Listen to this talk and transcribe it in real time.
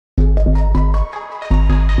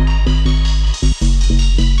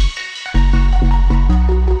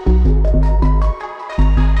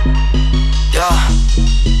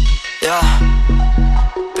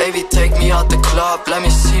out the club, let me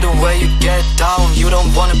see the way you get down. You don't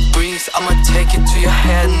wanna breathe, I'ma take it to your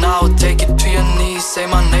head now. Take it to your knees, say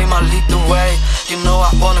my name, I'll lead the way. You know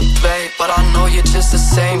I wanna play, but I know you're just the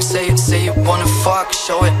same. Say it, say you wanna fuck,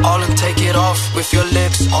 show it all and take it off. With your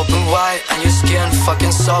lips open wide and your skin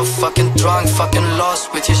fucking soft. Fucking drunk, fucking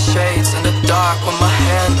lost with your shades in the dark. With my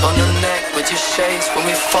hand on your neck, with your shades when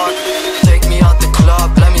we fuck. Take me out the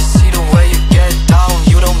club, let me see the way you get down.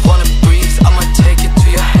 You don't wanna breathe, I'ma take it to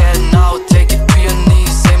your head now. Take it to your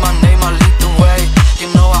knees, say my name, I'll lead the way. You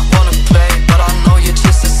know I wanna play, but I know you're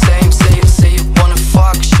just the same. Say it, say you wanna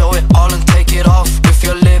fuck, show it all and take it off. With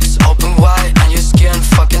your lips open wide and your skin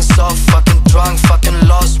fucking soft. Fucking drunk, fucking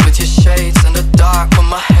lost with your shades in the dark. With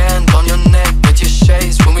my hand on your neck, with your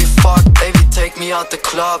shades when we fuck. Baby, take me out the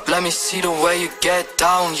club, let me see the way you get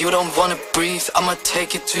down. You don't wanna breathe, I'ma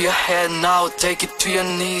take it to your head now. Take it to your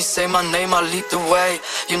knees, say my name, I'll lead the way.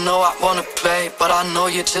 You know I wanna play, but I know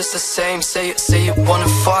you're just the same. Say it, say you wanna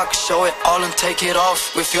fuck, show it all and take it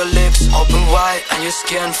off. With your lips open wide and your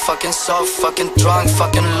skin fucking soft. Fucking drunk,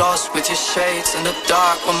 fucking lost with your shades in the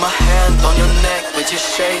dark. With my hand on your neck, with your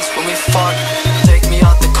shades when we fuck. Take me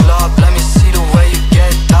out the club,